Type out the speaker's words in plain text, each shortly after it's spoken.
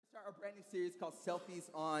brand new series called Selfies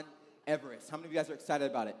on Everest. How many of you guys are excited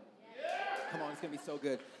about it? Yeah. Come on, it's going to be so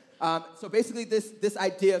good. So basically this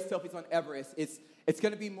idea of Selfies on Everest, it's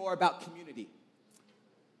going to be more about community.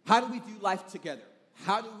 How do we do life together?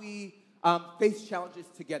 How do we face challenges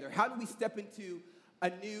together? How do we step into a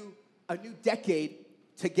new decade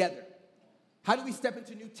together? How do we step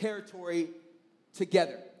into new territory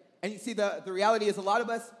together? And you see, the reality is a lot of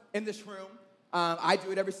us in this room, I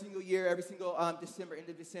do it every single year, every single December, end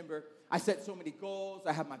of December. I set so many goals.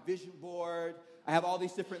 I have my vision board. I have all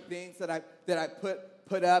these different things that I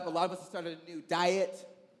put up. A lot of us have started a new diet.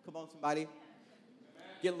 Come on, somebody.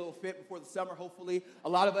 Get a little fit before the summer, hopefully. A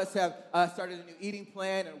lot of us have started a new eating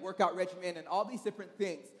plan and workout regimen and all these different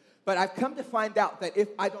things. But I've come to find out that if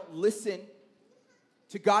I don't listen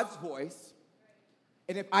to God's voice,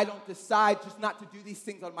 and if I don't decide just not to do these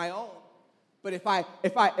things on my own, but if I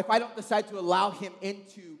don't decide to allow him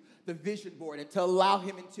into the vision board and to allow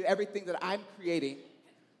him into everything that I'm creating,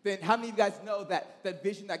 then how many of you guys know that that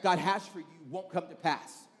vision that God has for you won't come to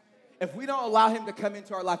pass? If we don't allow him to come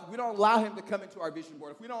into our life, if we don't allow him to come into our vision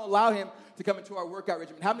board, if we don't allow him to come into our workout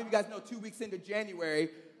regimen, how many of you guys know 2 weeks into January,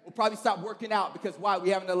 we'll probably stop working out because why? We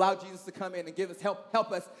haven't allowed Jesus to come in and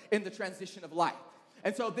help us in the transition of life.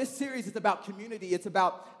 And so this series is about community. It's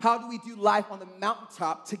about how do we do life on the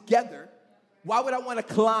mountaintop together. Why would I want to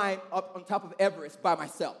climb up on top of Everest by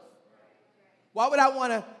myself? Why would I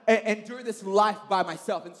want to endure this life by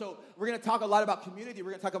myself? And so we're going to talk a lot about community.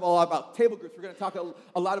 We're going to talk a lot about table groups. We're going to talk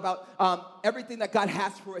a lot about everything that God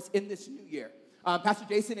has for us in this new year. Pastor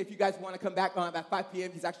Jason, if you guys want to come back at 5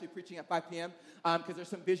 p.m., he's actually preaching at 5 p.m. Because there's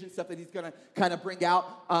some vision stuff that he's going to kind of bring out.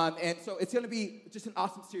 And so it's going to be just an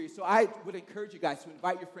awesome series. So I would encourage you guys to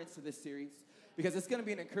invite your friends to this series because it's going to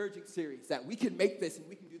be an encouraging series that we can make this and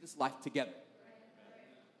we can do this life together.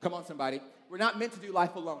 Come on, somebody. We're not meant to do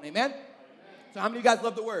life alone. Amen? So how many of you guys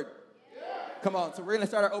love the word? Yeah. Come on. So we're going to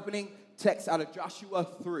start our opening text out of Joshua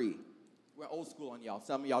 3. We're old school on y'all.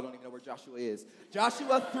 Some of y'all don't even know where Joshua is.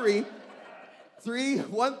 Joshua 3,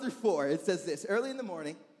 1 through 4. It says this. Early in the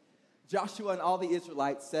morning, Joshua and all the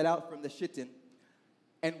Israelites set out from the Shittim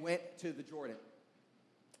and went to the Jordan,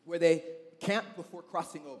 where they camped before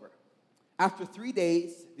crossing over. After 3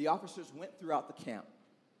 days, the officers went throughout the camp,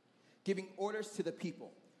 giving orders to the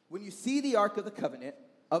people. When you see the Ark of the Covenant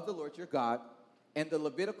of the Lord your God and the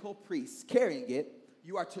Levitical priests carrying it,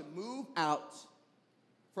 you are to move out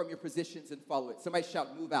from your positions and follow it. Somebody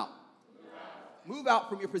shout, move out. Move out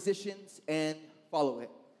from your positions and follow it.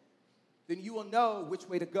 Then you will know which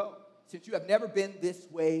way to go, since you have never been this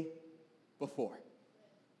way before.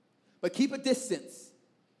 But keep a distance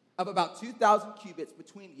of about 2,000 cubits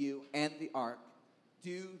between you and the ark.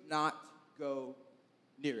 Do not go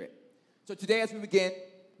near it. So today as we begin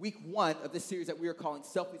week 1 of this series that we are calling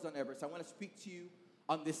Selfies on Everest, I want to speak to you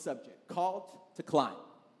on this subject, called to climb.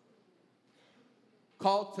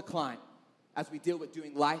 Called to climb as we deal with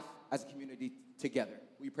doing life as a community together.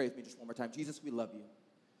 Will you pray with me just one more time? Jesus, we love you.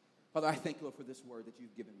 Father, I thank you, Lord, for this word that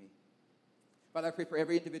you've given me. Father, I pray for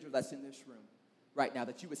every individual that's in this room right now,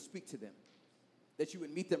 that you would speak to them, that you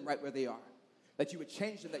would meet them right where they are, that you would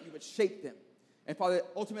change them, that you would shape them. And Father,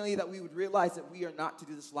 ultimately that we would realize that we are not to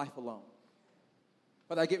do this life alone.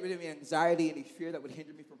 Father, I get rid of any anxiety, any fear that would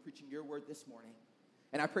hinder me from preaching your word this morning.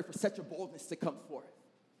 And I pray for such a boldness to come forth.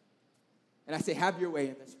 And I say, have your way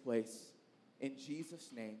in this place. In Jesus'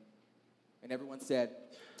 name. And everyone said,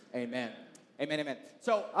 amen. Amen, amen.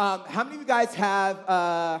 So, how many of you guys have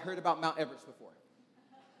heard about Mount Everest before?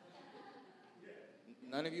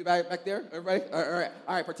 None of you back there? Everybody?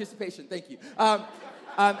 All right, participation, thank you. How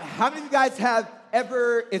many of you guys has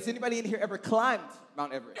anybody in here ever climbed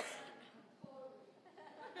Mount Everest?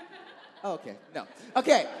 Oh, okay, no.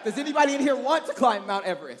 Okay, does anybody in here want to climb Mount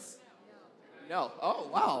Everest? No. Oh,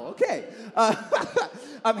 wow, okay.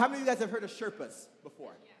 How many of you guys have heard of Sherpas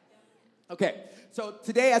before? Okay, so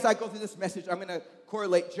today as I go through this message, I'm going to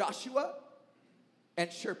correlate Joshua and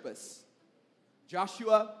Sherpas.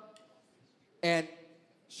 Joshua and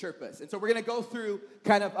Sherpas. And so we're going to go through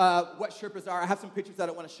kind of what Sherpas are. I have some pictures that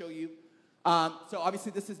I want to show you. So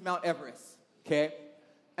obviously this is Mount Everest, okay?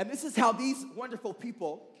 And this is how these wonderful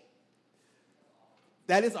people,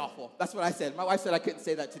 that is awful. That's what I said. My wife said I couldn't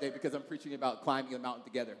say that today because I'm preaching about climbing a mountain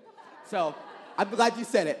together. So I'm glad you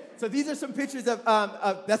said it. So these are some pictures of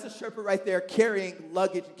that's a Sherpa right there carrying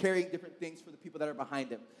luggage and carrying different things for the people that are behind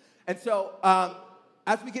him. And so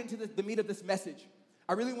as we get into the meat of this message,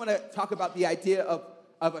 I really want to talk about the idea of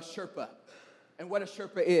a Sherpa and what a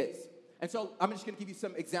Sherpa is. And so I'm just going to give you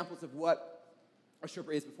some examples of what a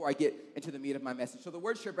Sherpa is before I get into the meat of my message. So the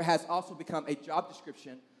word Sherpa has also become a job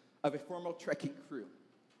description of a formal trekking crew,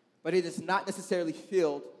 but it is not necessarily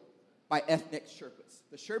filled by ethnic Sherpas.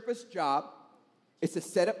 The Sherpa's job is to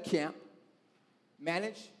set up camp,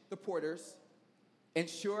 manage the porters,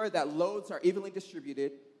 ensure that loads are evenly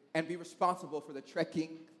distributed, and be responsible for the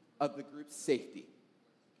trekking of the group's safety.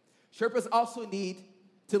 Sherpas also need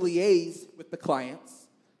to liaise with the clients,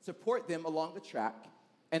 support them along the track,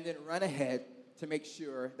 and then run ahead to make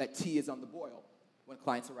sure that tea is on the boil when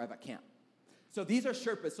clients arrive at camp. So these are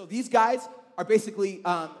Sherpas. So these guys are basically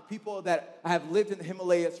people that have lived in the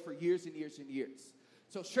Himalayas for years and years and years.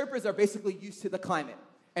 So Sherpas are basically used to the climate.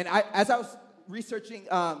 And as I was researching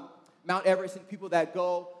Mount Everest and people that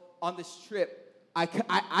go on this trip, I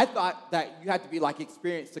thought that you had to be like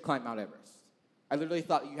experienced to climb Mount Everest. I literally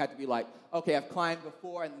thought you had to be like, okay, I've climbed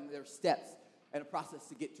before, and then there's steps and a process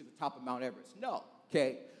to get to the top of Mount Everest. No,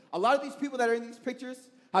 okay? A lot of these people that are in these pictures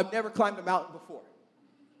have never climbed a mountain before.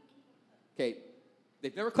 Okay,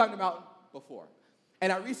 they've never climbed a mountain before.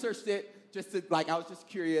 And I researched it just to, I was just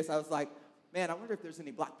curious. I was like, man, I wonder if there's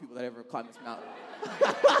any black people that ever climbed this mountain.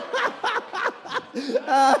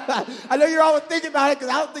 I know you're always thinking about it,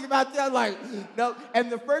 because I was thinking about it. I was like, no.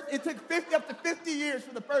 And it took up to 50 years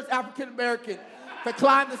for the first African-American to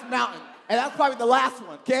climb this mountain. And that's probably the last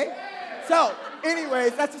one, okay? So,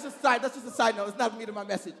 anyways, that's just a side note. It's not me to my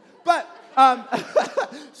message. But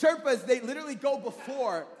Sherpas, they literally go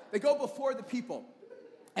before the people.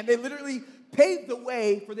 And they literally pave the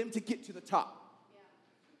way for them to get to the top.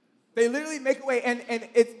 They literally make a way, and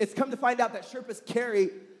it's come to find out that Sherpas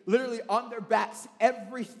carry literally on their backs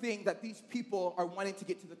everything that these people are wanting to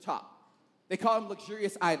get to the top. They call them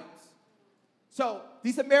luxurious items. So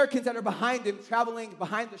these Americans that are behind them, traveling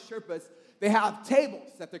behind the Sherpas, they have tables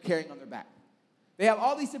that they're carrying on their back. They have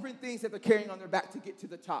all these different things that they're carrying on their back to get to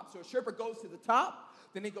the top. So a Sherpa goes to the top,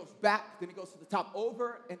 then he goes back, then he goes to the top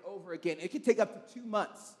over and over again. It can take up to 2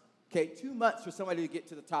 months, okay? 2 months for somebody to get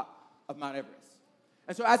to the top of Mount Everest.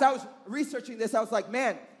 And so as I was researching this, I was like,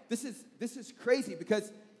 man, this is crazy,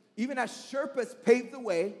 because even as Sherpas paved the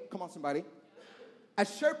way, come on somebody, as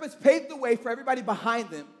Sherpas paved the way for everybody behind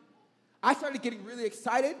them, I started getting really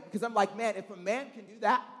excited, because I'm like, man, if a man can do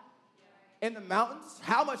that in the mountains,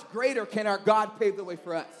 how much greater can our God pave the way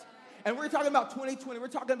for us? And we're talking about 2020. We're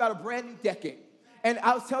talking about a brand new decade. And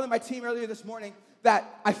I was telling my team earlier this morning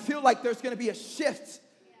that I feel like there's going to be a shift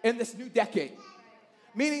in this new decade.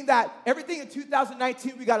 Meaning that everything in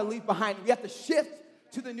 2019 we got to leave behind. We have to shift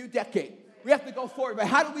to the new decade. We have to go forward. But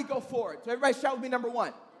how do we go forward? So everybody shout with me, number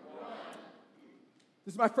one.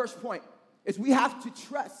 This is my first point, is we have to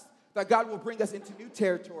trust that God will bring us into new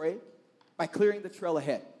territory by clearing the trail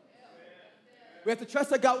ahead. We have to trust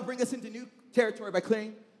that God will bring us into new territory by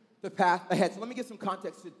clearing the path ahead. So let me give some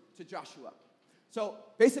context to Joshua. So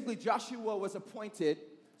basically Joshua was appointed.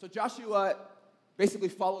 So Joshua basically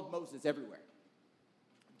followed Moses everywhere.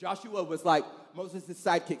 Joshua was like Moses'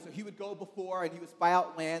 sidekick. So he would go before and he would spy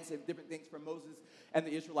out lands and different things from Moses and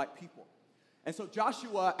the Israelite people. And so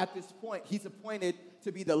Joshua, at this point, he's appointed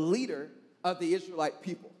to be the leader of the Israelite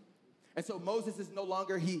people. And so Moses is no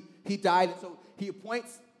longer, he died. And so he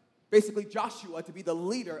appoints basically Joshua to be the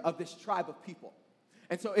leader of this tribe of people.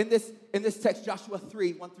 And so in this text, Joshua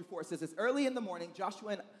 3, 1 through 4, it says this: early in the morning,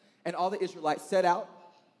 Joshua and all the Israelites set out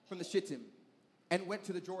from the Shittim and went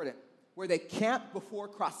to the Jordan, where they camped before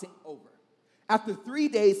crossing over. After 3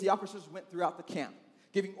 days, the officers went throughout the camp,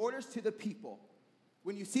 giving orders to the people.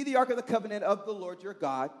 When you see the Ark of the Covenant of the Lord your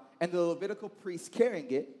God and the Levitical priests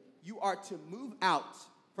carrying it, you are to move out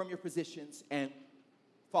from your positions and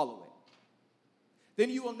follow it. Then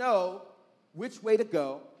you will know which way to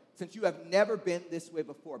go, since you have never been this way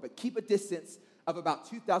before. But keep a distance of about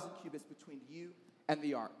 2,000 cubits between you and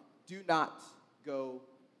the ark. Do not go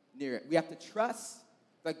near it. We have to trust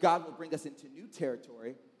that God will bring us into new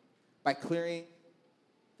territory by clearing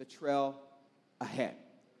the trail ahead.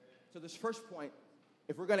 So this first point,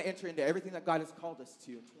 if we're going to enter into everything that God has called us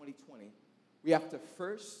to in 2020, we have to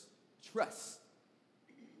first trust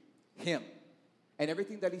Him and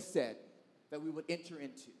everything that He said that we would enter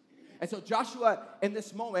into. And so Joshua, in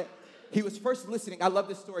this moment, he was first listening. I love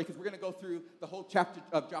this story because we're going to go through the whole chapter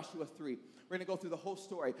of Joshua 3. We're going to go through the whole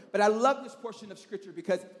story. But I love this portion of Scripture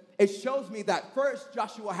because it shows me that first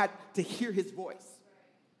Joshua had to hear his voice.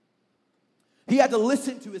 He had to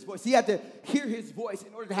listen to his voice. He had to hear his voice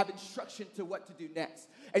in order to have instruction to what to do next.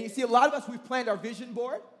 And you see, a lot of us, we've planned our vision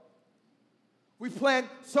board. We've planned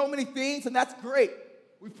so many things, and that's great.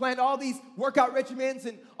 We've planned all these workout regimens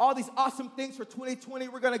and all these awesome things for 2020.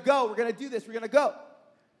 We're going to go. We're going to do this. We're going to go.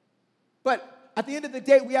 But at the end of the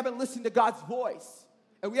day, we haven't listened to God's voice.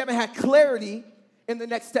 And we haven't had clarity in the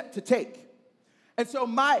next step to take. And so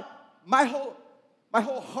my whole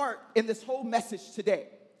heart in this whole message today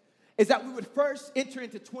is that we would first enter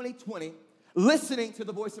into 2020 listening to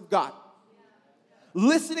the voice of God.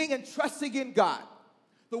 Listening and trusting in God.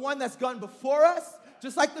 The one that's gone before us,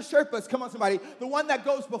 just like the Sherpas. Come on, somebody. The one that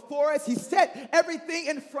goes before us, he set everything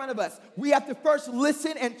in front of us. We have to first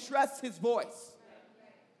listen and trust his voice.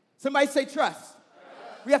 Somebody say trust.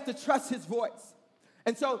 We have to trust his voice.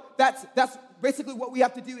 And so that's basically what we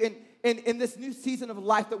have to do in this new season of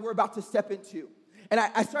life that we're about to step into. And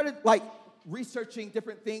I started like researching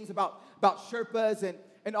different things about Sherpas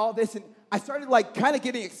and all this, and I started like kind of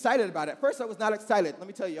getting excited about it. At first, I was not excited. Let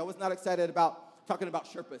me tell you, I was not excited about talking about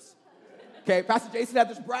Sherpas. Okay, Pastor Jason had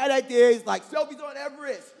this bright idea. He's like, selfies on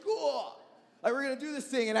Everest, cool. Like, we're going to do this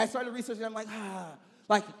thing. And I started researching. I'm like,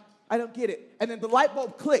 I don't get it. And then the light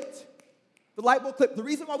bulb clicked. The light bulb clicked. The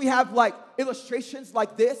reason why we have, like, illustrations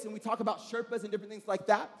like this and we talk about Sherpas and different things like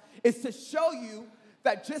that is to show you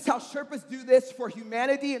that just how Sherpas do this for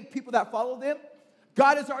humanity and people that follow them,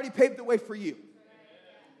 God has already paved the way for you.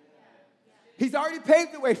 He's already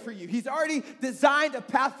paved the way for you. He's already designed a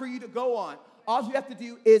path for you to go on. All you have to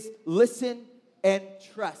do is listen and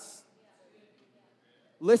trust.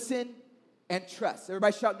 Listen and trust.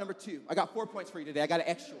 Everybody shout number 2. I got 4 points for you today. I got an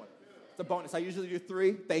extra one. It's a bonus. I usually do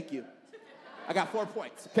 3. Thank you. I got 4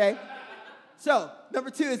 points, okay? So,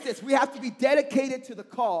 number 2 is this. We have to be dedicated to the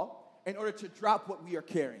call in order to drop what we are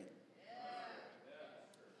carrying.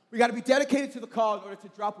 We got to be dedicated to the call in order to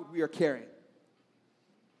drop what we are carrying.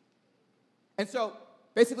 And so,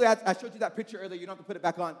 basically, I showed you that picture earlier. You don't have to put it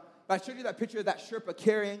back on. But I showed you that picture of that Sherpa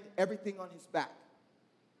carrying everything on his back.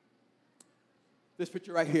 This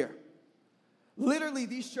picture right here. Literally,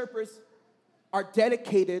 these Sherpas are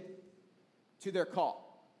dedicated to their call.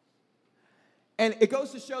 And it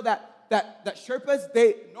goes to show that Sherpas,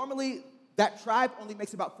 that tribe only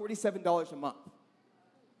makes about $47 a month.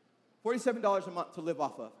 $47 a month to live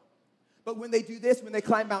off of. But when they do this, when they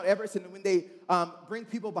climb Mount Everest and when they bring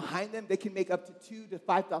people behind them, they can make up to $2,000 to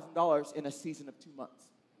 $5,000 in a season of 2 months.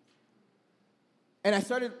 And I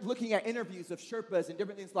started looking at interviews of Sherpas and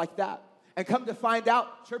different things like that. And come to find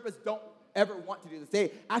out, Sherpas don't ever want to do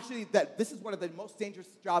this. This is one of the most dangerous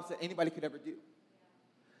jobs that anybody could ever do.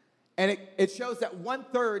 And it shows that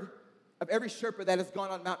 1/3 of every Sherpa that has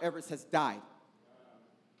gone on Mount Everest has died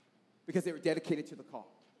because they were dedicated to the call.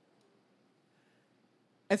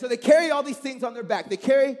 And so they carry all these things on their back. They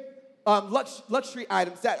carry luxury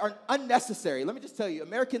items that are unnecessary. Let me just tell you,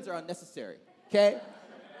 Americans are unnecessary, okay?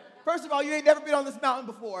 First of all, you ain't never been on this mountain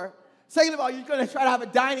before. Second of all, you're going to try to have a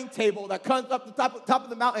dining table that comes up the top of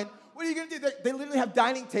the mountain. What are you going to do? They literally have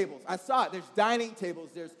dining tables. I saw it. There's dining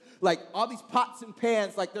tables. There's like all these pots and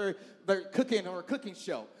pans like they're cooking or a cooking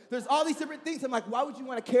show. There's all these different things. I'm like, why would you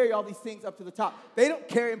want to carry all these things up to the top? They don't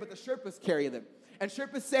carry them, but the Sherpas carry them. And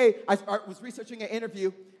Sherpas say, I was researching an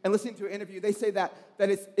interview and listening to an interview, they say that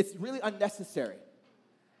it's really unnecessary.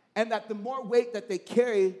 And that the more weight that they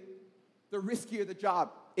carry, the riskier the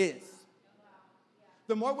job is.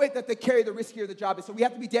 The more weight that they carry, the riskier the job is. So we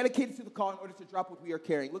have to be dedicated to the call in order to drop what we are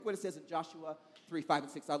carrying. Look what it says in Joshua 3, 5,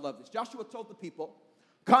 and 6. I love this. Joshua told the people,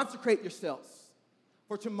 consecrate yourselves,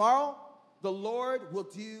 for tomorrow the Lord will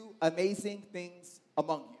do amazing things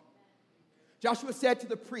among you. Joshua said to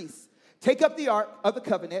the priests, take up the ark of the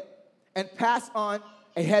covenant and pass on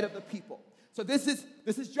ahead of the people. So this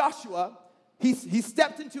is Joshua. He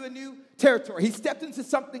stepped into a new territory. He stepped into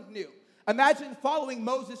something new. Imagine following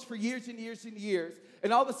Moses for years and years and years,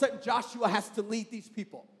 and all of a sudden Joshua has to lead these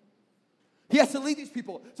people. He has to lead these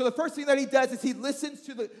people. So the first thing that he does is he listens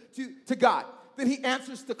to God. Then he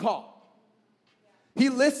answers the call. He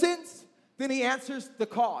listens, then he answers the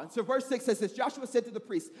call. And so verse 6 says this, Joshua said to the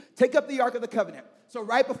priests, take up the ark of the covenant. So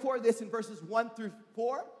right before this in verses 1 through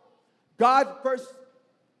 4, God first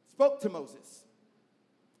spoke to Moses.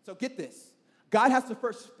 So get this. God has to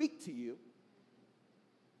first speak to you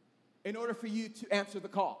in order for you to answer the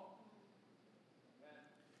call.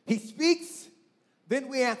 He speaks, then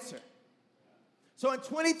we answer. So in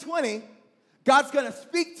 2020, God's going to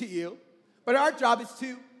speak to you, but our job is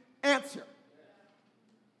to answer.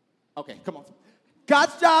 Okay, come on.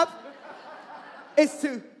 God's job is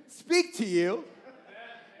to speak to you,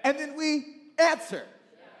 and then we answer.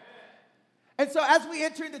 And so as we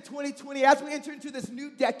enter into 2020, as we enter into this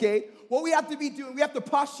new decade, what we have to be doing, we have to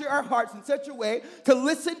posture our hearts in such a way to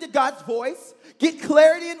listen to God's voice, get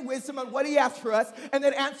clarity and wisdom on what he has for us, and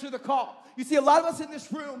then answer the call. You see, a lot of us in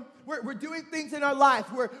this room, we're doing things in our life.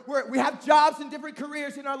 We have jobs and different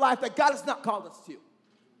careers in our life that God has not called us to.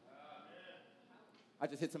 I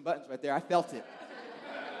just hit some buttons right there. I felt it.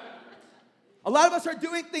 A lot of us are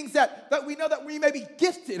doing things that we know that we may be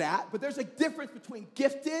gifted at, but there's a difference between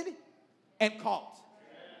gifted and called.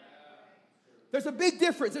 There's a big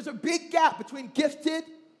difference. There's a big gap between gifted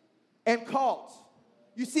and called.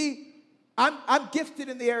 You see, I'm gifted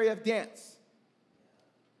in the area of dance.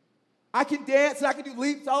 I can dance and I can do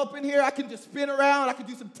leaps all up in here. I can just spin around. I can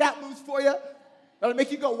do some tap moves for you. That'll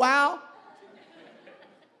make you go, wow.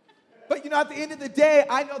 But at the end of the day,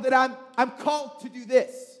 I know that I'm called to do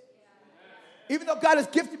this. Even though God has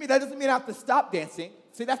gifted me, that doesn't mean I have to stop dancing.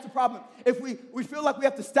 See, that's the problem. If we feel like we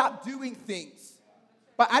have to stop doing things.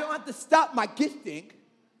 But I don't have to stop my gifting.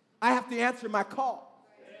 I have to answer my call.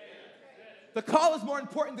 The call is more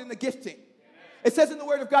important than the gifting. It says in the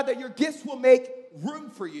Word of God that your gifts will make room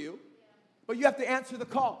for you, but you have to answer the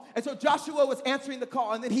call. And so Joshua was answering the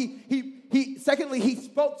call, and then secondly, he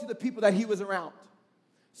spoke to the people that he was around.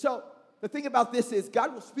 So the thing about this is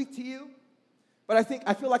God will speak to you, but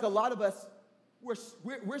I feel like a lot of us,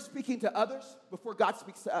 we're speaking to others before God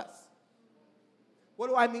speaks to us. What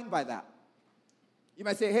do I mean by that? You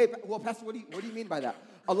might say, hey, well, Pastor, what do you mean by that?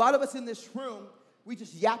 A lot of us in this room, we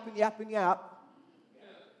just yap and yap and yap.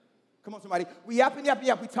 Come on, somebody. We yap and yap and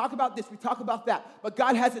yap. We talk about this, we talk about that, but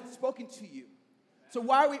God hasn't spoken to you. So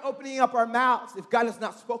why are we opening up our mouths if God has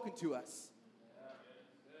not spoken to us?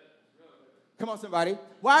 Come on, somebody.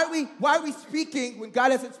 Why are we speaking when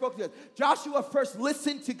God hasn't spoken to us? Joshua first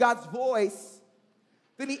listened to God's voice,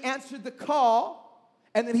 then he answered the call,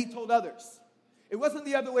 and then he told others. It wasn't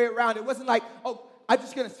the other way around. It wasn't like, oh, I'm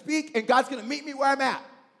just going to speak, and God's going to meet me where I'm at.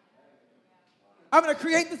 I'm going to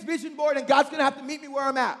create this vision board, and God's going to have to meet me where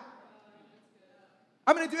I'm at.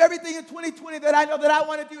 I'm going to do everything in 2020 that I know that I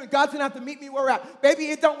want to do, and God's going to have to meet me where we're at. Baby,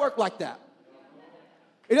 it don't work like that.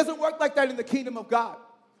 It doesn't work like that in the kingdom of God.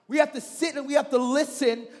 We have to sit and we have to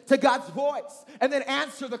listen to God's voice and then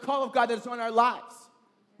answer the call of God that is on our lives.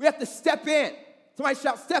 We have to step in. Somebody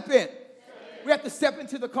shout, step in. We have to step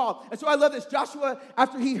into the call. And so I love this. Joshua,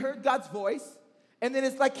 after he heard God's voice, and then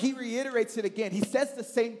it's like he reiterates it again. He says the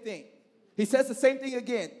same thing. He says the same thing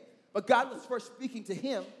again. But God was first speaking to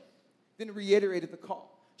him, then reiterated the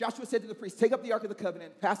call. Joshua said to the priest, take up the Ark of the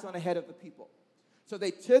Covenant and pass on ahead of the people. So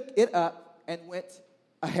they took it up and went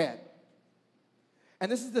ahead.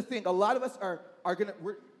 And this is the thing. A lot of us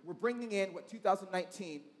we're bringing in what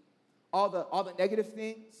 2019, all the negative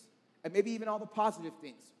things, and maybe even all the positive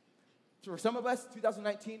things. So for some of us,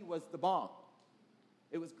 2019 was the bomb.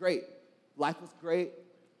 It was great. Life was great.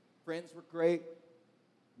 Friends were great.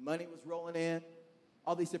 Money was rolling in.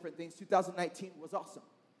 All these different things. 2019 was awesome.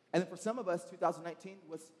 And then for some of us, 2019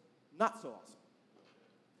 was not so awesome.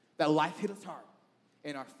 That life hit us hard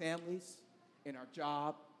in our families, in our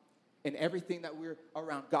job, in everything that we're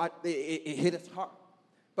around. God, it hit us hard.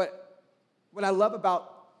 But what I love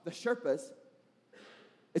about the Sherpas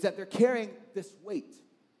is that they're carrying this weight.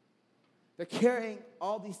 They're carrying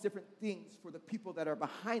all these different things for the people that are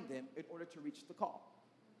behind them in order to reach the call.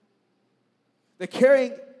 They're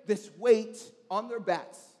carrying this weight on their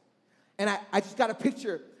backs. And I just got a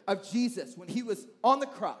picture of Jesus when he was on the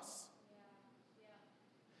cross.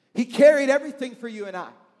 He carried everything for you and I.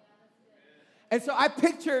 And so I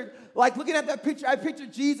pictured, like looking at that picture, I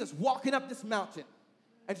pictured Jesus walking up this mountain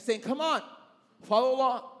and just saying, come on, follow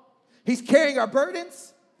along. He's carrying our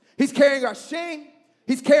burdens. He's carrying our shame.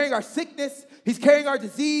 He's carrying our sickness. He's carrying our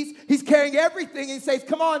disease. He's carrying everything. And he says,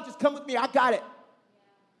 come on, just come with me. I got it.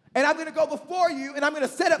 And I'm going to go before you, and I'm going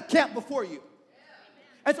to set up camp before you.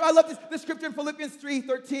 And so I love this scripture in Philippians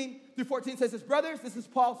 3:13-14 says this, brothers, this is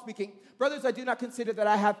Paul speaking, brothers, I do not consider that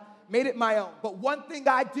I have made it my own, but one thing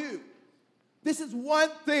I do. This is one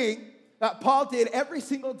thing that Paul did every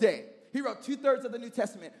single day. He wrote 2/3 of the New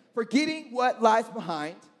Testament, forgetting what lies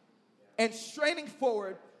behind and straining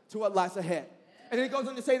forward to what lies ahead. And then he goes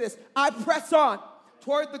on to say this, I press on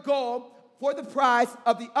toward the goal for the prize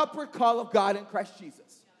of the upward call of God in Christ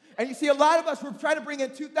Jesus. And you see, a lot of us, we're trying to bring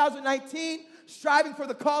in 2019, striving for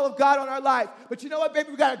the call of God on our lives. But you know what,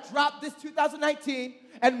 baby? We got to drop this 2019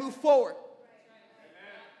 and move forward.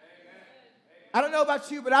 I don't know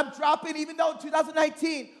about you, but I'm dropping, even though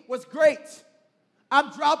 2019 was great.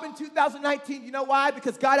 I'm dropping 2019. You know why?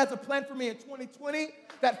 Because God has a plan for me in 2020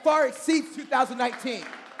 that far exceeds 2019.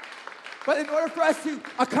 But in order for us to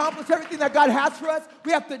accomplish everything that God has for us,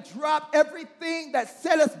 we have to drop everything that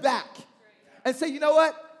set us back and say, you know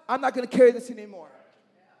what? I'm not going to carry this anymore.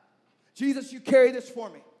 Jesus, you carry this for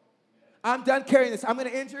me. I'm done carrying this. I'm going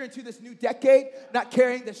to enter into this new decade not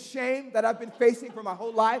carrying the shame that I've been facing for my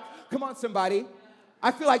whole life. Come on, somebody.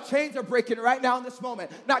 I feel like chains are breaking right now in this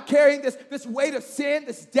moment. Not carrying this weight of sin,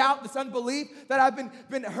 this doubt, this unbelief that I've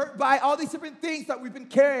been hurt by, all these different things that we've been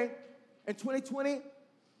carrying. In 2020,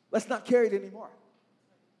 let's not carry it anymore.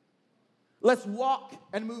 Let's walk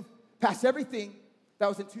and move past everything that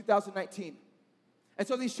was in 2019. And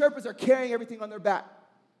so these Sherpas are carrying everything on their back.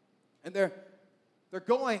 And they're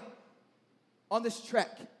going on this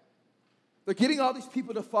trek. They're getting all these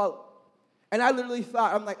people to follow. And I literally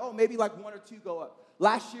thought, I'm like, oh, maybe like one or two go up.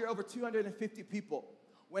 Last year, over 250 people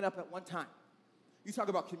went up at one time. You talk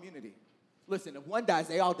about community. Listen, if one dies,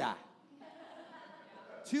 they all die.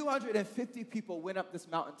 250 people went up this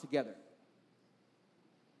mountain together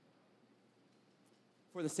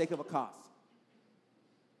for the sake of a cause.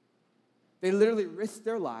 They literally risked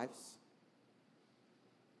their lives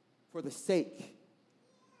for the sake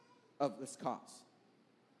of this cause.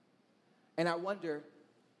 And I wonder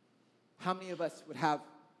how many of us would have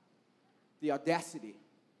the audacity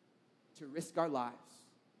to risk our lives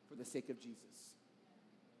for the sake of Jesus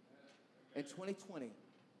in 2020.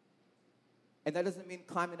 And that doesn't mean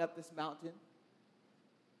climbing up this mountain.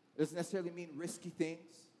 It doesn't necessarily mean risky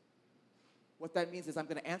things. What that means is I'm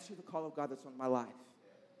going to answer the call of God that's on my life.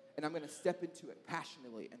 And I'm going to step into it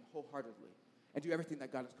passionately and wholeheartedly and do everything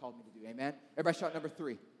that God has called me to do. Amen? Everybody shout number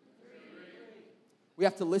 3. We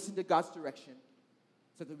have to listen to God's direction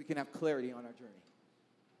so that we can have clarity on our journey.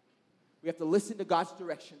 We have to listen to God's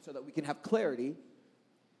direction so that we can have clarity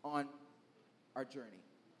on our journey.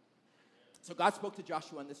 So God spoke to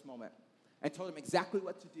Joshua in this moment and told him exactly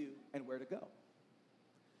what to do and where to go.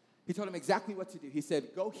 He told him exactly what to do. He said,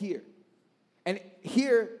 go here. And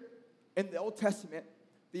here in the Old Testament,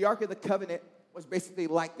 the Ark of the Covenant was basically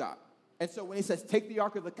like God. And so when he says, take the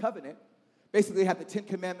Ark of the Covenant, basically it had the 10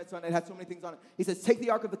 Commandments on it, it had so many things on it. He says, take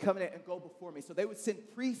the Ark of the Covenant and go before me. So they would send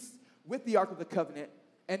priests with the Ark of the Covenant,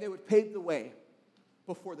 and they would pave the way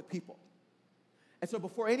before the people. And so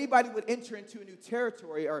before anybody would enter into a new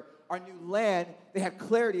territory or new land, they had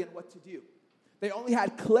clarity in what to do. They only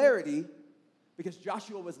had clarity because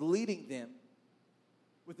Joshua was leading them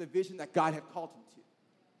with the vision that God had called him to.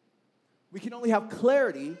 We can only have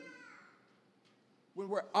clarity when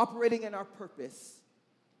we're operating in our purpose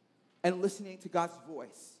and listening to God's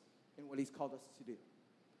voice in what he's called us to do.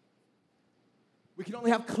 We can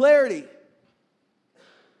only have clarity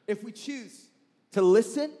if we choose to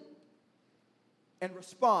listen and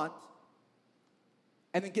respond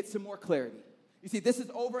and then get some more clarity. You see, this is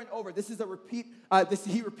over and over. This is a repeat.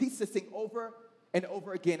 He repeats this thing over and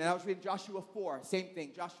over again. And I was reading Joshua 4, same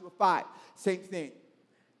thing. Joshua 5, same thing.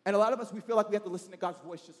 And a lot of us, we feel like we have to listen to God's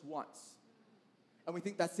voice just once. And we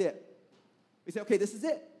think that's it. We say, okay, this is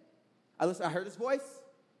it. I heard his voice.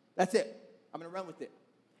 That's it. I'm going to run with it.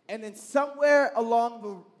 And then somewhere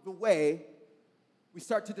along the way, we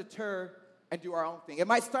start to deter and do our own thing. It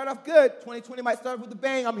might start off good. 2020 might start off with a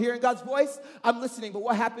bang. I'm hearing God's voice. I'm listening. But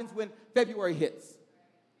what happens when February hits?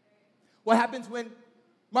 What happens when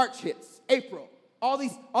March hits? April? All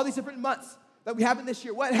these different months that we have in this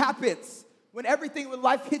year. What happens when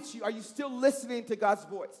life hits you? Are you still listening to God's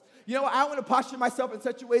voice? You know what? I want to posture myself in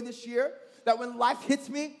such a way this year that when life hits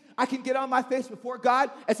me, I can get on my face before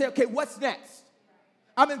God and say, okay, what's next?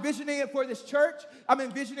 I'm envisioning it for this church. I'm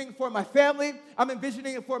envisioning it for my family. I'm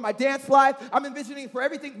envisioning it for my dance life. I'm envisioning it for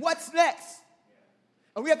everything. What's next?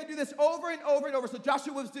 And we have to do this over and over and over. So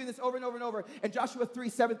Joshua was doing this over and over and over. And Joshua 3,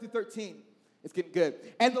 7 through 13. It's getting good.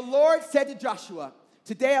 And the Lord said to Joshua,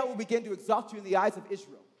 today I will begin to exalt you in the eyes of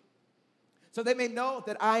Israel, so they may know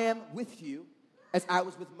that I am with you as I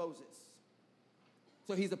was with Moses.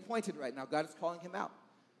 So he's appointed right now. God is calling him out.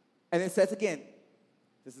 And it says again,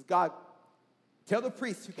 this is God. Tell the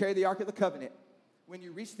priests who carry the Ark of the Covenant, when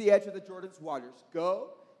you reach the edge of the Jordan's waters, go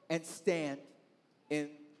and stand in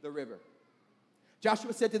the river.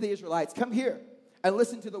 Joshua said to the Israelites, come here and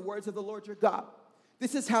listen to the words of the Lord your God.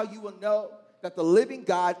 This is how you will know that the living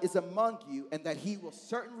God is among you and that he will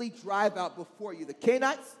certainly drive out before you the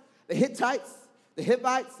Canaanites, the Hittites, the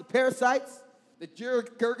Hivites, the Perizzites, the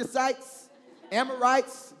Girgasites,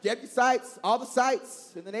 Amorites, Jebusites, all the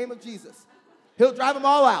sites in the name of Jesus. He'll drive them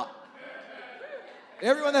all out.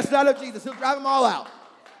 Everyone that's not of Jesus, he'll drive them all out.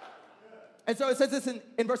 And so it says this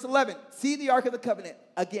in verse 11. See the Ark of the Covenant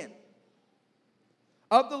again.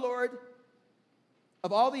 Of the Lord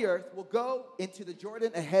of all the earth will go into the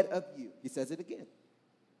Jordan ahead of you. He says it again.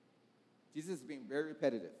 Jesus is being very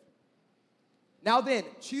repetitive. Now then,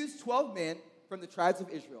 choose 12 men from the tribes of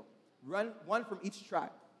Israel, one from each tribe.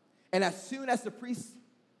 And as soon as the priests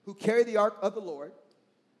who carry the ark of the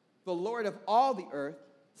Lord of all the earth,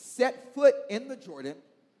 set foot in the Jordan,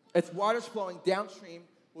 its waters flowing downstream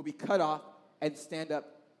will be cut off and stand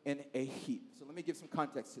up in a heap. So let me give some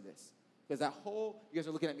context to this. Because you guys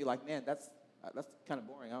are looking at me like, man, that's kind of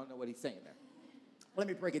boring. I don't know what he's saying there. Let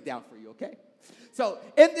me break it down for you, okay? So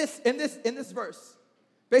in this verse,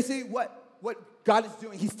 basically what God is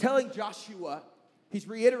doing, he's telling Joshua, he's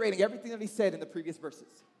reiterating everything that he said in the previous verses.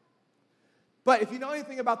 But if you know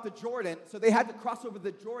anything about the Jordan, so they had to cross over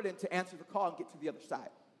the Jordan to answer the call and get to the other side.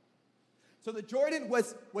 So the Jordan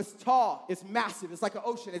was tall, it's massive, it's like an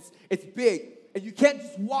ocean, it's big, and you can't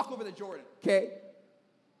just walk over the Jordan, okay?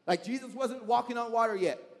 Like Jesus wasn't walking on water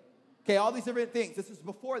yet, okay? All these different things, this is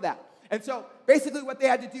before that. And so basically what they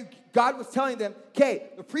had to do, God was telling them, okay,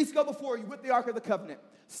 the priests go before you with the Ark of the Covenant.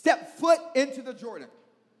 Step foot into the Jordan.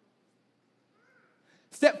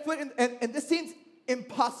 Step foot in, and this seems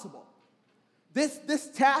impossible. This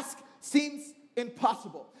task seems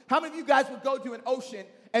impossible. How many of you guys would go to an ocean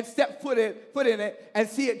and step foot in it and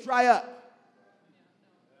see it dry up?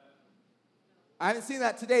 I haven't seen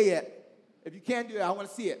that today yet. If you can do it, I want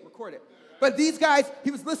to see it. Record it. But these guys,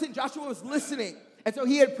 he was listening. Joshua was listening. And so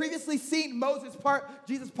he had previously seen Moses part,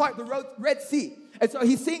 Jesus part the Red Sea. And so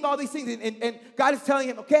he's seeing all these things. And God is telling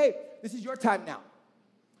him, okay, this is your time now.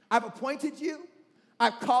 I've appointed you.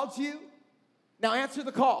 I've called you. Now answer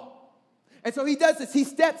the call. And so he does this. He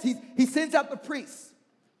steps. He sends out the priests,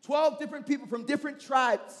 12 different people from different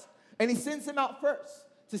tribes. And he sends them out first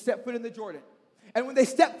to step foot in the Jordan. And when they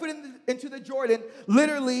stepped foot into the Jordan,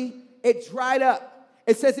 literally it dried up.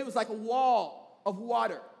 It says it was like a wall of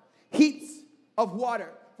water, heaps of water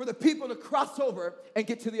for the people to cross over and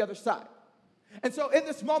get to the other side. And so in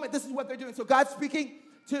this moment, this is what they're doing. So God's speaking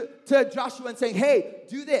to Joshua and saying, hey,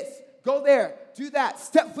 do this, go there, do that,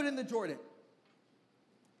 step foot in the Jordan.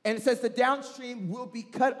 And it says the downstream will be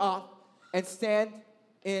cut off and stand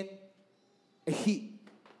in a heap.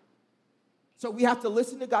 So we have to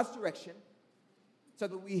listen to God's direction so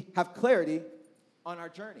that we have clarity on our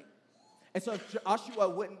journey. And so if Joshua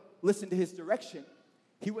wouldn't listen to his direction,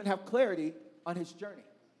 he wouldn't have clarity on his journey.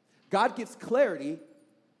 God gives clarity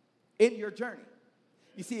in your journey.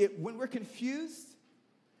 You see, when we're confused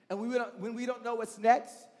and when we don't know what's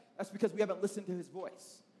next, that's because we haven't listened to his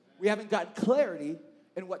voice. We haven't got clarity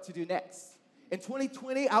in what to do next. In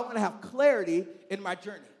 2020, I want to have clarity in my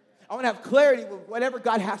journey. I want to have clarity with whatever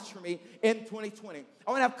God has for me in 2020.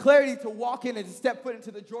 I want to have clarity to walk in and to step foot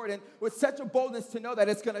into the Jordan with such a boldness to know that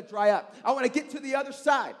it's going to dry up. I want to get to the other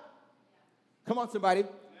side. Come on, somebody.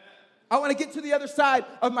 I want to get to the other side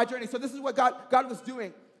of my journey. So this is what God was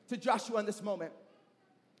doing to Joshua in this moment.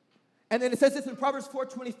 And then it says this in Proverbs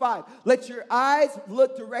 4:25. Let your eyes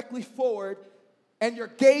look directly forward and your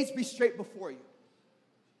gaze be straight before you.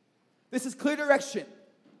 This is clear direction.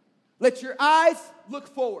 Let your eyes look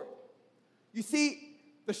forward. You see,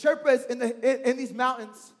 the Sherpas in these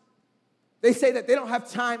mountains, they say that they don't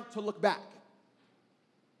have time to look back.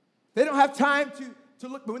 They don't have time to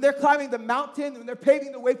look. When they're climbing the mountain, when they're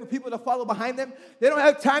paving the way for people to follow behind them, they don't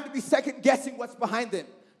have time to be second guessing what's behind them,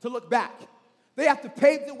 to look back. They have to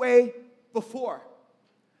pave the way before.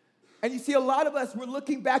 And you see, a lot of us, we're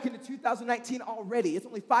looking back into 2019 already. It's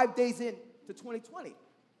only 5 days into 2020.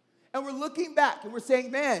 And we're looking back and we're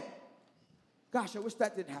saying, man, gosh, I wish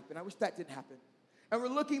that didn't happen. I wish that didn't happen. And we're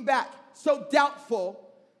looking back so doubtful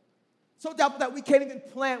that we can't even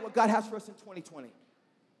plan what God has for us in 2020.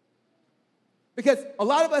 Because a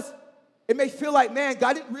lot of us, it may feel like, man,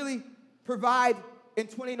 God didn't really provide in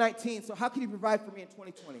 2019, so how can he provide for me in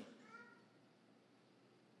 2020?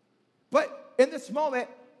 But in this moment,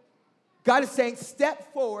 God is saying,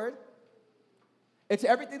 step forward into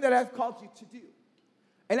everything that I've called you to do.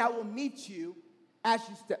 And I will meet you as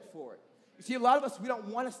you step forward. You see, a lot of us, we don't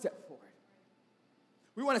want to step forward.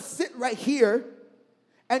 We want to sit right here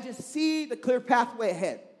and just see the clear pathway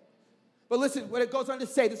ahead. But listen, what it goes on to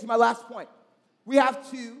say, this is my last point. We have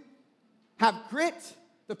to have grit,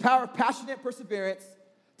 the power of passionate perseverance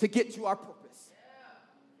to get to our purpose.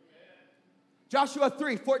 Joshua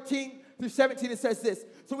 3:14-17, it says this.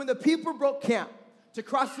 So when the people broke camp to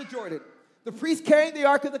cross the Jordan, the priests carrying the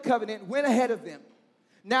Ark of the Covenant went ahead of them.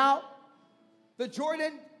 Now, the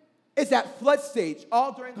Jordan is at flood stage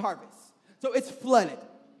all during harvest. So it's flooded.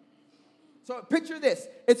 So picture this.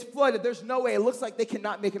 It's flooded. There's no way. It looks like they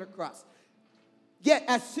cannot make it across. Yet,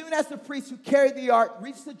 as soon as the priests who carried the ark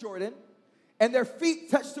reached the Jordan and their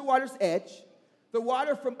feet touched the water's edge, the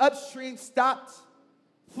water from upstream stopped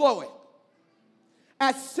flowing.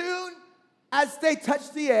 As soon as they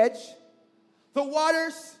touched the edge, the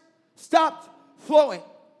waters stopped flowing.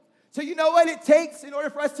 So you know what it takes in order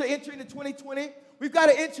for us to enter into 2020? We've got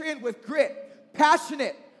to enter in with grit,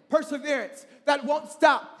 passionate perseverance that won't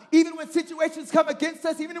stop. Even when situations come against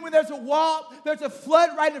us, even when there's a wall, there's a flood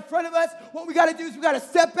right in front of us, what we got to do is we got to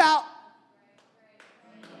step out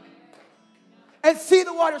and see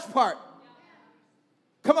the waters part.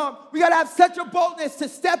 Come on, we got to have such a boldness to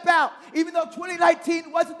step out. Even though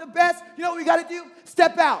 2019 wasn't the best, you know what we got to do?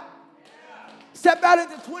 Step out. Step out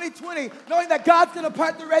into 2020, knowing that God's going to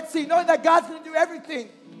part the Red Sea, knowing that God's going to do everything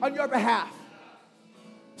on your behalf.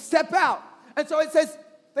 step out. And so it says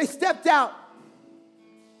they stepped out,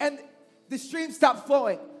 and the stream stopped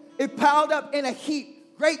flowing. It piled up in a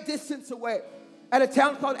heap, great distance away, at a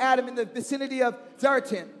town called Adam in the vicinity of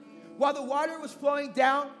Zaretan. While the water was flowing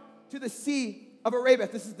down to the Sea of Arabia,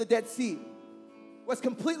 this is the Dead Sea, was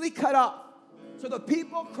completely cut off. So the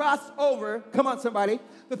people crossed over, come on somebody,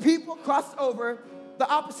 the people crossed over the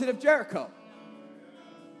opposite of Jericho.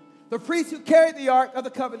 The priests who carried the Ark of the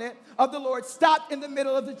Covenant of the Lord stopped in the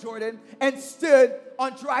middle of the Jordan and stood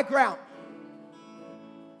on dry ground.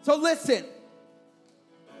 So listen,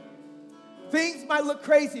 things might look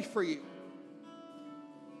crazy for you.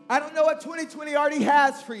 I don't know what 2020 already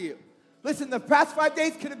has for you. Listen, the past 5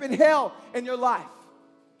 days could have been hell in your life.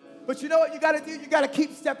 But you know what you got to do? You got to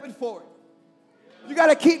keep stepping forward. You got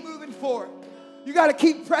to keep moving forward. You got to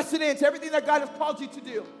keep pressing into everything that God has called you to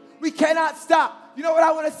do. We cannot stop. You know what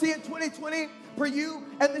I want to see in 2020 for you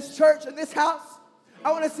and this church and this house?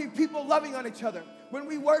 I want to see people loving on each other. When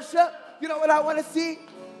we worship, you know what I want to see?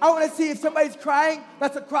 I want to see if somebody's crying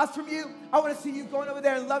that's across from you, I want to see you going over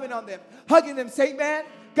there and loving on them, hugging them, saying, man,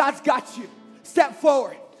 God's got you. Step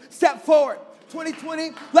forward. Step forward.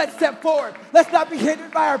 2020, let's step forward. Let's not be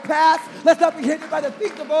hindered by our past. Let's not be hindered by the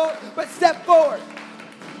things of old, but step forward.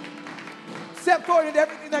 Step forward in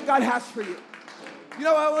everything that God has for you. You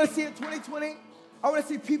know what I want to see in 2020? I want to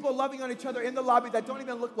see people loving on each other in the lobby that don't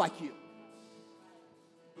even look like you.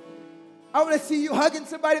 I want to see you hugging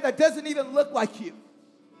somebody that doesn't even look like you.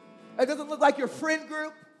 That doesn't look like your friend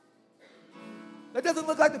group. That doesn't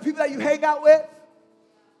look like the people that you hang out with.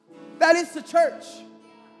 That is the church.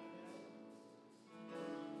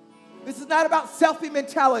 This is not about selfie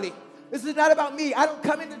mentality. This is not about me. I don't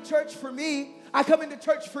come into church for me. I come into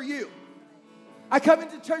church for you. I come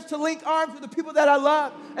into church to link arms with the people that I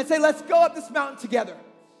love and say, let's go up this mountain together.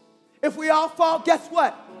 If we all fall, guess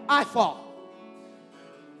what? I fall.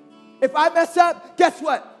 If I mess up, guess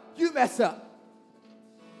what? You mess up.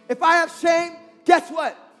 If I have shame, guess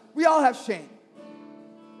what? We all have shame.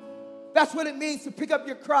 That's what it means to pick up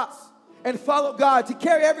your cross and follow God, to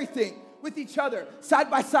carry everything with each other,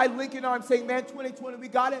 side by side, linking arms, saying, man, 2020, we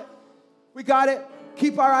got it. We got it.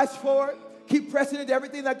 Keep our eyes forward. Keep pressing into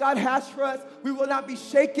everything that God has for us. We will not be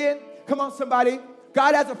shaken. Come on, somebody.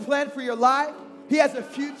 God has a plan for your life. He has a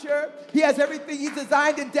future. He has everything. He's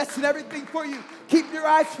designed and destined everything for you. Keep your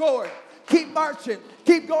eyes forward. Keep marching.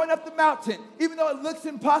 Keep going up the mountain. Even though it looks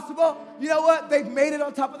impossible, you know what? They've made it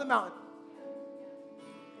on top of the mountain.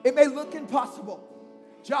 It may look impossible.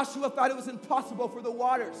 Joshua thought it was impossible for the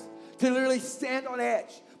waters to literally stand on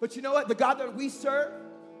edge. But you know what? The God that we serve,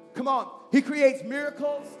 come on, He creates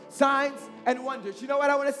miracles, signs, and wonders. You know what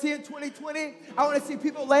I want to see in 2020? I want to see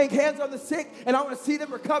people laying hands on the sick, and I want to see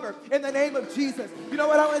them recover in the name of Jesus. You know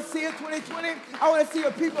what I want to see in 2020? I want to see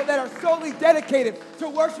a people that are solely dedicated to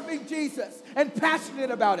worshiping Jesus and passionate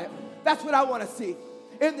about it. That's what I want to see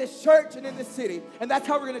in this church and in this city. And that's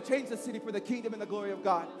how we're going to change the city for the kingdom and the glory of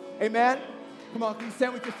God. Amen? Come on, can you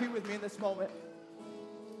stand with your feet with me in this moment?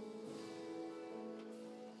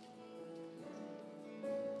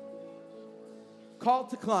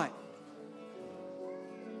 Called to climb.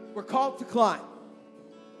 We're called to climb.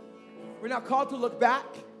 We're not called to look back.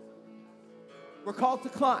 We're called to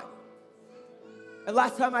climb. And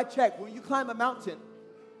last time I checked, when you climb a mountain,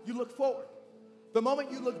 you look forward. The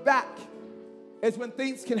moment you look back is when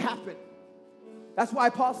things can happen. That's why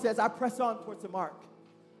Paul says, I press on towards the mark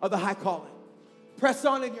of the high calling. Press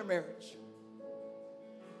on in your marriage.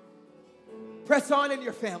 Press on in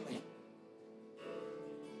your family.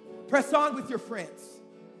 Press on with your friends.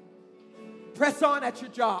 Press on at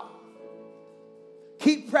your job.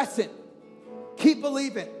 Keep pressing. Keep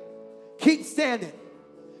believing. Keep standing.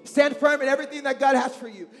 Stand firm in everything that God has for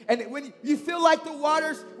you. And when you feel like the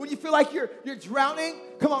waters, when you feel like you're drowning,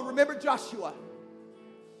 come on, remember Joshua.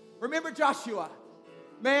 Remember Joshua.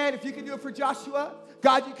 Man, if you can do it for Joshua,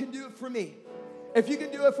 God, you can do it for me. If you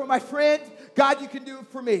can do it for my friend, God, you can do it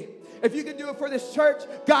for me. If you can do it for this church,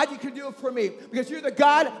 God, you can do it for me. Because you're the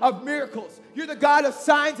God of miracles. You're the God of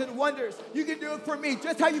signs and wonders. You can do it for me.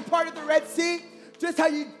 Just how you parted the Red Sea, just how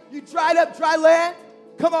you dried up dry land,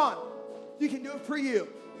 come on. You can do it for you.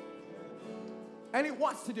 And He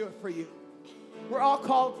wants to do it for you. We're all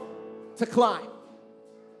called to climb.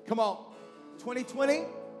 Come on. 2020,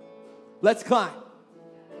 let's climb.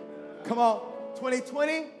 Come on.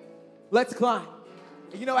 2020, let's climb.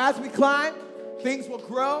 And you know, as we climb, things will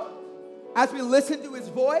grow. As we listen to His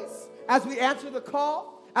voice, as we answer the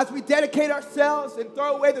call, as we dedicate ourselves and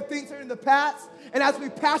throw away the things that are in the past, and as we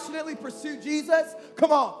passionately pursue Jesus,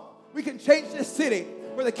 come on, we can change this city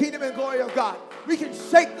for the kingdom and glory of God. We can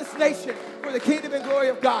shake this nation for the kingdom and glory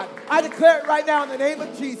of God. I declare it right now in the name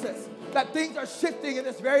of Jesus that things are shifting in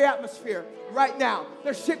this very atmosphere right now.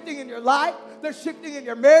 They're shifting in your life. They're shifting in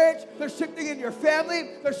your marriage. They're shifting in your family.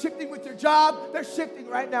 They're shifting with your job. They're shifting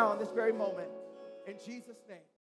right now in this very moment. In Jesus' name.